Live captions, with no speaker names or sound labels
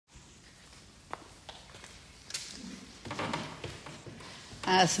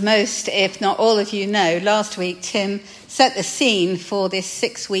As most, if not all of you know, last week Tim set the scene for this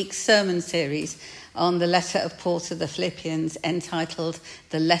 6-week sermon series on the letter of Paul to the Philippians entitled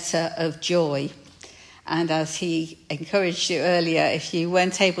The Letter of Joy. And as he encouraged you earlier, if you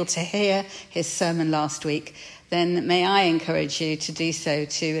weren't able to hear his sermon last week, then may I encourage you to do so,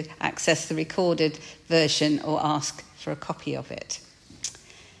 to access the recorded version or ask for a copy of it.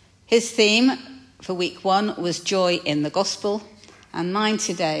 His theme for week 1 was joy in the gospel, and mine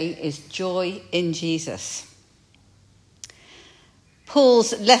today is joy in Jesus.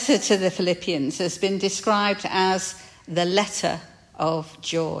 Paul's letter to the Philippians has been described as the letter of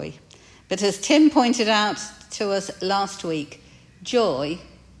joy. But as Tim pointed out to us last week, joy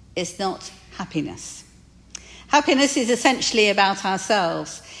is not happiness. Happiness is essentially about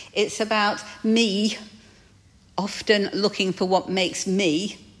ourselves. It's about me, often looking for what makes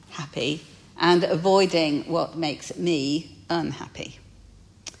me happy and avoiding what makes me unhappy.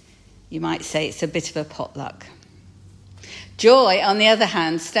 You might say it's a bit of a potluck. Joy, on the other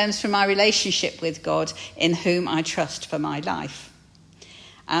hand, stems from my relationship with God, in whom I trust for my life.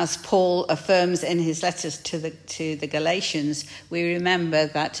 As Paul affirms in his letters to the Galatians, we remember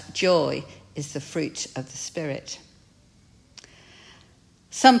that joy is the fruit of the Spirit.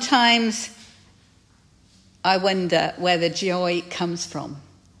 Sometimes I wonder where the joy comes from,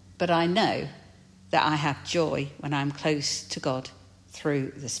 but I know that I have joy when I'm close to God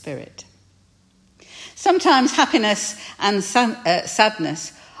through the Spirit. Sometimes happiness and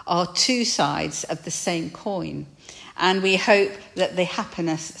sadness are two sides of the same coin, and we hope that the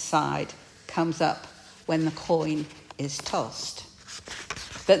happiness side comes up when the coin is tossed.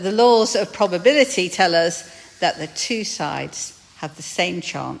 But the laws of probability tell us that the two sides have the same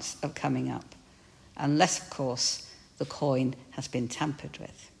chance of coming up, unless, of course, the coin has been tampered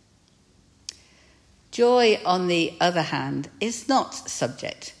with. Joy, on the other hand, is not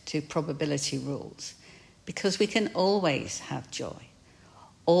subject to probability rules, because we can always have joy,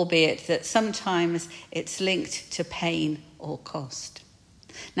 albeit that sometimes it's linked to pain or cost.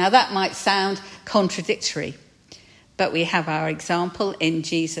 Now, that might sound contradictory, but we have our example in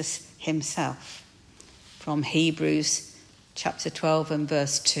Jesus himself. From Hebrews chapter 12 and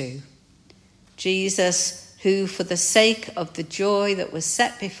verse 2. Jesus, who for the sake of the joy that was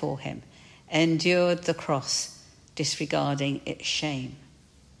set before him, endured the cross, disregarding its shame.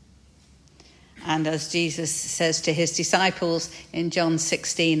 And as Jesus says to his disciples in John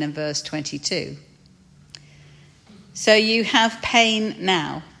 16 and verse 22, so you have pain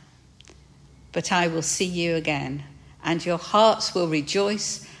now, but I will see you again, and your hearts will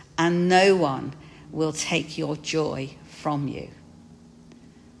rejoice, and no one will take your joy from you.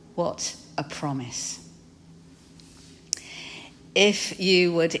 What a promise. If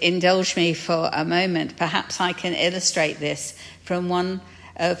you would indulge me for a moment, perhaps I can illustrate this from one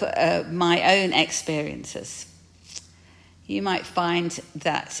of my own experiences. You might find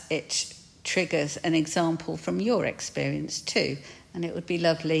that it triggers an example from your experience too, and it would be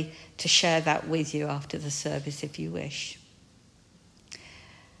lovely to share that with you after the service if you wish.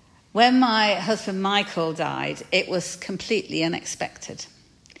 When my husband Michael died, it was completely unexpected.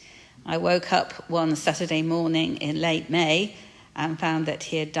 I woke up one Saturday morning in late May and found that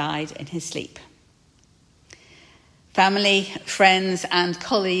he had died in his sleep. Family, friends and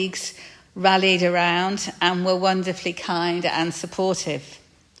colleagues rallied around and were wonderfully kind and supportive.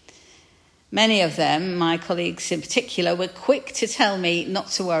 Many of them, my colleagues in particular, were quick to tell me not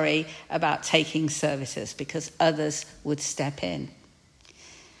to worry about taking services because others would step in.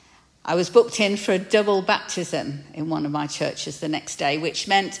 I was booked in for a double baptism in one of my churches the next day, which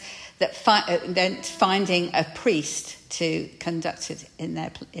meant that finding a priest to conduct it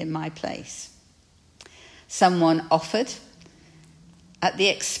in my place. Someone offered, at the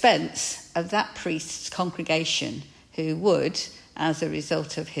expense of that priest's congregation, who would, as a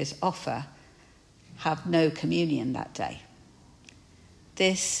result of his offer, have no communion that day.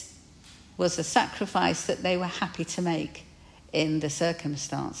 This was a sacrifice that they were happy to make in the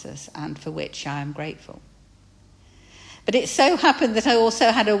circumstances, and for which I am grateful. But it so happened that I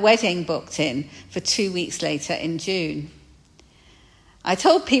also had a wedding booked in for 2 weeks later in June. I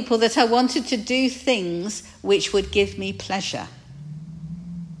told people that I wanted to do things which would give me pleasure.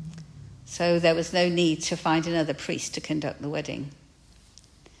 So there was no need to find another priest to conduct the wedding.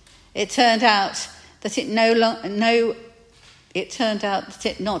 It turned out that it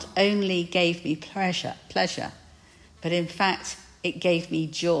not only gave me pleasure, but in fact it gave me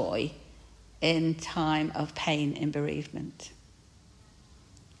joy in time of pain and bereavement.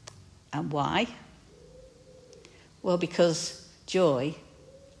 And why? Well, because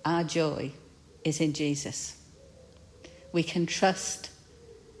our joy is in Jesus. We can trust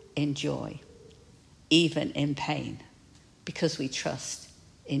in joy, even in pain, because we trust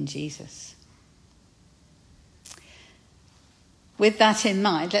in Jesus. With that in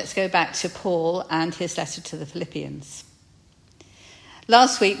mind, let's go back to Paul and his letter to the Philippians.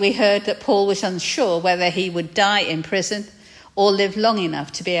 Last week we heard that Paul was unsure whether he would die in prison or live long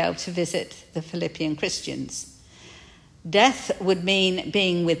enough to be able to visit the Philippian Christians. Death would mean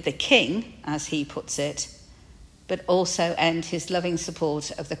being with the king, as he puts it, but also end his loving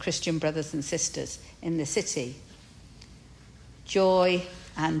support of the Christian brothers and sisters in the city. Joy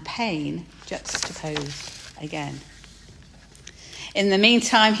and pain juxtaposed again. In the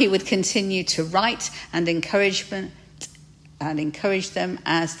meantime, he would continue to write and encourage them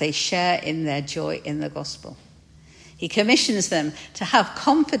as they share in their joy in the gospel. He commissions them to have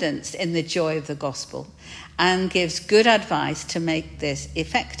confidence in the joy of the gospel and gives good advice to make this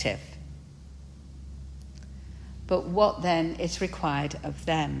effective. But what then is required of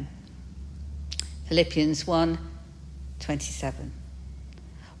them? Philippians 1:27.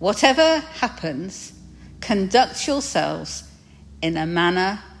 Whatever happens, conduct yourselves in a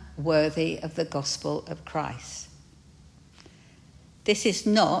manner worthy of the gospel of Christ. This is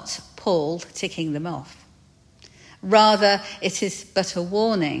not Paul ticking them off. Rather, it is but a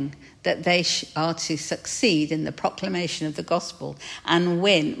warning that they are to succeed in the proclamation of the gospel and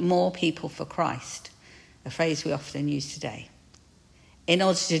win more people for Christ, a phrase we often use today. In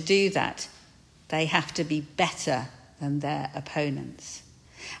order to do that, they have to be better than their opponents.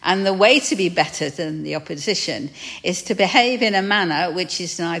 And the way to be better than the opposition is to behave in a manner which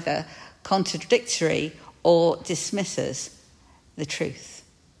is neither contradictory or dismisses the truth,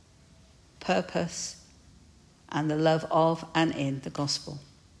 purpose, and the love of and in the gospel.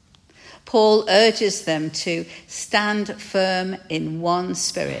 Paul urges them to stand firm in one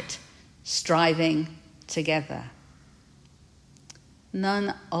spirit, striving together.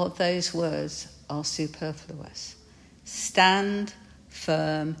 None of those words are superfluous. Stand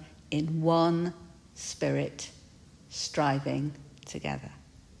firm in one spirit, striving together.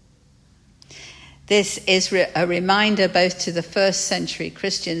 This is a reminder both to the first century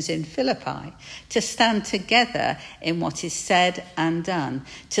Christians in Philippi to stand together in what is said and done,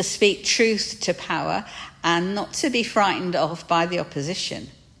 to speak truth to power and not to be frightened off by the opposition.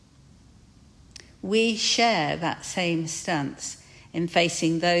 We share that same stance in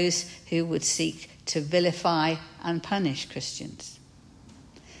facing those who would seek to vilify and punish Christians.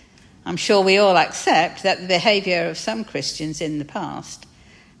 I'm sure we all accept that the behaviour of some Christians in the past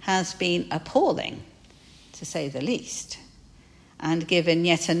has been appalling, to say the least, and given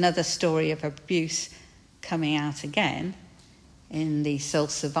yet another story of abuse coming out again in the sole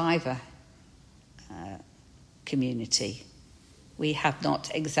survivor community, we have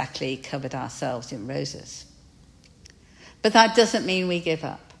not exactly covered ourselves in roses. But that doesn't mean we give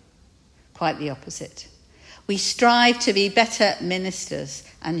up. Quite the opposite. We strive to be better ministers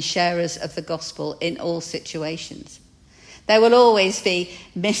and sharers of the gospel in all situations. There will always be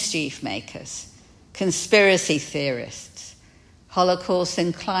mischief makers, conspiracy theorists, Holocaust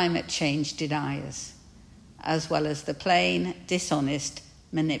and climate change deniers, as well as the plain, dishonest,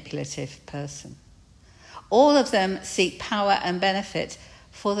 manipulative person. All of them seek power and benefit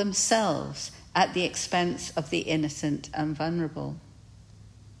for themselves at the expense of the innocent and vulnerable.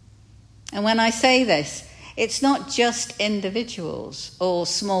 And when I say this, it's not just individuals or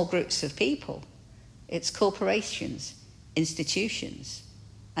small groups of people. It's corporations, institutions,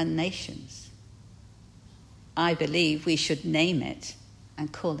 and nations. I believe we should name it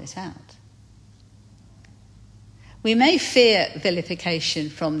and call it out. We may fear vilification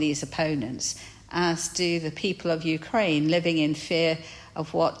from these opponents, as do the people of Ukraine, living in fear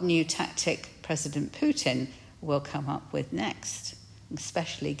of what new tactic President Putin will come up with next,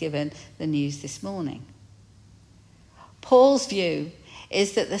 especially given the news this morning. Paul's view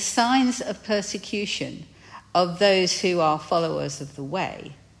is that the signs of persecution of those who are followers of the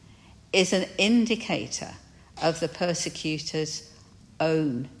way is an indicator of the persecutor's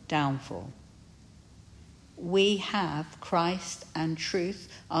own downfall. We have Christ and truth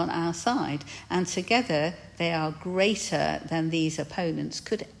on our side, and together they are greater than these opponents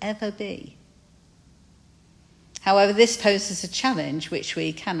could ever be. However, this poses a challenge which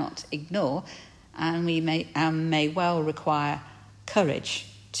we cannot ignore, and we may well require courage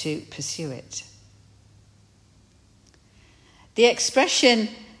to pursue it. The expression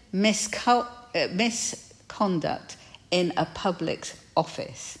misconduct in a public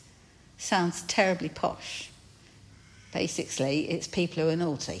office sounds terribly posh. Basically, it's people who are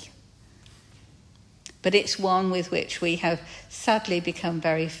naughty. But it's one with which we have sadly become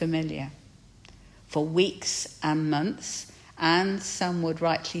very familiar. For weeks and months and some would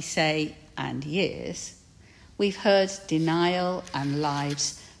rightly say, and years, we've heard denial and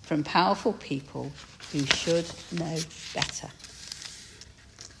lies from powerful people who should know better.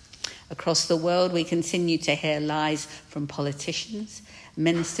 Across the world, we continue to hear lies from politicians,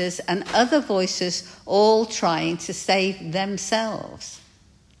 ministers, and other voices, all trying to save themselves.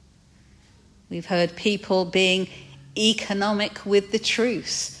 We've heard people being economic with the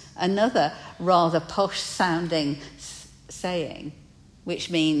truth, another rather posh-sounding saying, which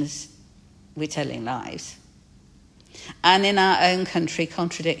means we're telling lies. And in our own country,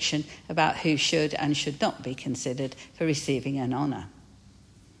 contradiction about who should and should not be considered for receiving an honour.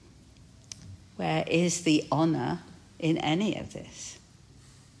 Where is the honour in any of this?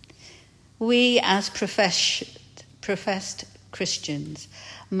 We, as professed Christians,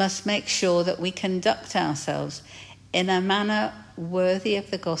 must make sure that we conduct ourselves in a manner worthy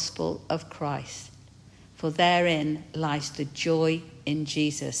of the gospel of Christ, for therein lies the joy in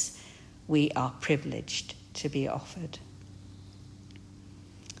Jesus we are privileged to be offered.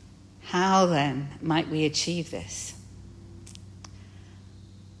 How then might we achieve this?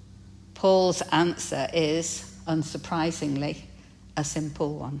 Paul's answer is, unsurprisingly, a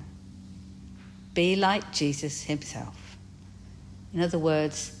simple one. Be like Jesus himself. In other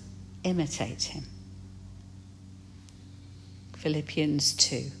words, imitate him. Philippians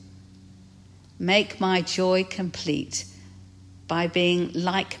 2. Make my joy complete by being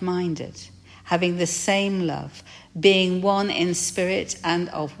like-minded, having the same love, being one in spirit and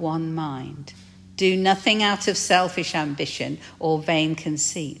of one mind. Do nothing out of selfish ambition or vain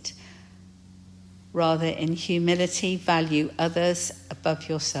conceit. Rather, in humility, value others above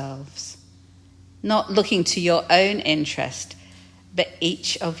yourselves, not looking to your own interest, but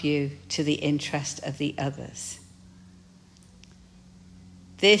each of you to the interest of the others.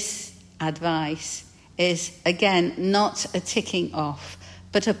 This advice is, again, not a ticking off,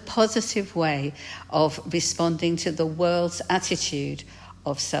 but a positive way of responding to the world's attitude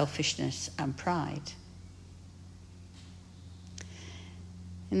of selfishness and pride.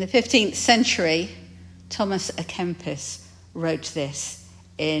 In the 15th century, Thomas à Kempis wrote this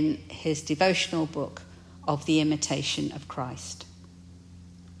in his devotional book of the Imitation of Christ.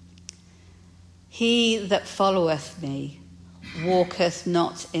 He that followeth me walketh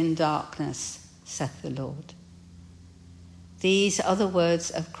not in darkness, saith the Lord. These are the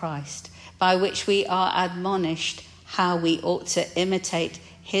words of Christ, by which we are admonished how we ought to imitate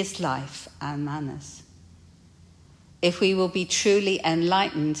his life and manners. If we will be truly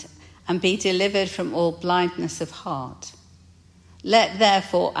enlightened and be delivered from all blindness of heart, let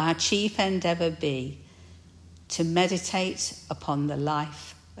therefore our chief endeavour be to meditate upon the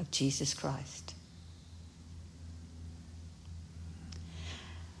life of Jesus Christ.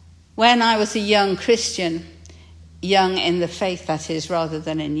 When I was a young Christian, young in the faith that is, rather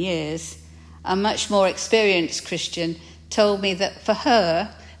than in years, a much more experienced Christian told me that for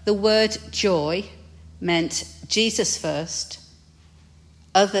her, the word joy meant Jesus first,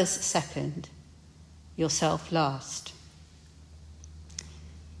 others second, yourself last.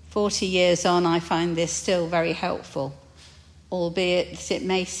 40 years on, I find this still very helpful, albeit that it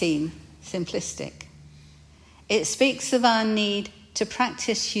may seem simplistic. It speaks of our need to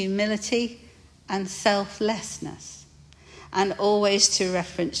practice humility and selflessness, and always to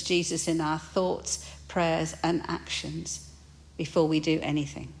reference Jesus in our thoughts, prayers, and actions before we do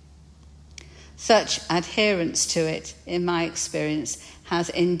anything. Such adherence to it, in my experience, has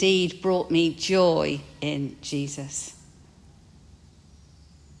indeed brought me joy in Jesus.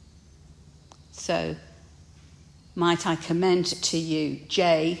 So, might I commend to you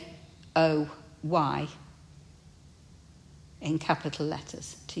Joy in capital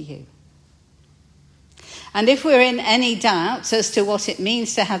letters to you. And if we're in any doubt as to what it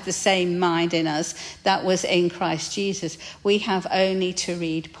means to have the same mind in us that was in Christ Jesus, we have only to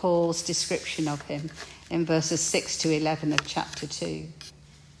read Paul's description of him in verses 6 to 11 of chapter 2.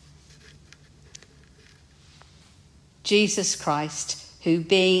 Jesus Christ, who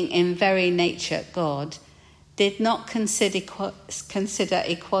being in very nature God, did not consider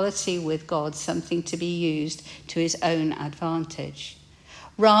equality with God something to be used to his own advantage.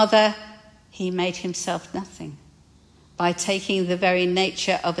 Rather, he made himself nothing by taking the very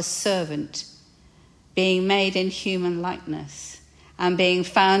nature of a servant, being made in human likeness, and being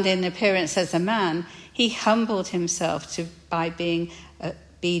found in appearance as a man, he humbled himself by being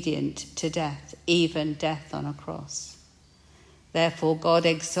obedient to death, even death on a cross. Therefore God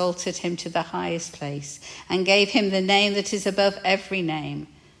exalted him to the highest place and gave him the name that is above every name,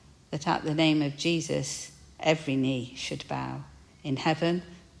 that at the name of Jesus every knee should bow, in heaven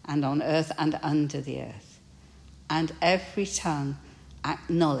and on earth and under the earth, and every tongue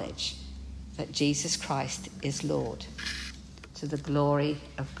acknowledge that Jesus Christ is Lord, to the glory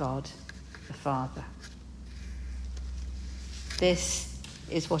of God the Father. This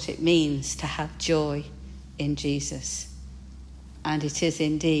is what it means to have joy in Jesus, and it is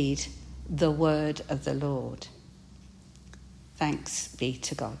indeed the word of the Lord. Thanks be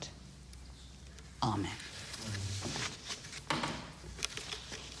to God. Amen.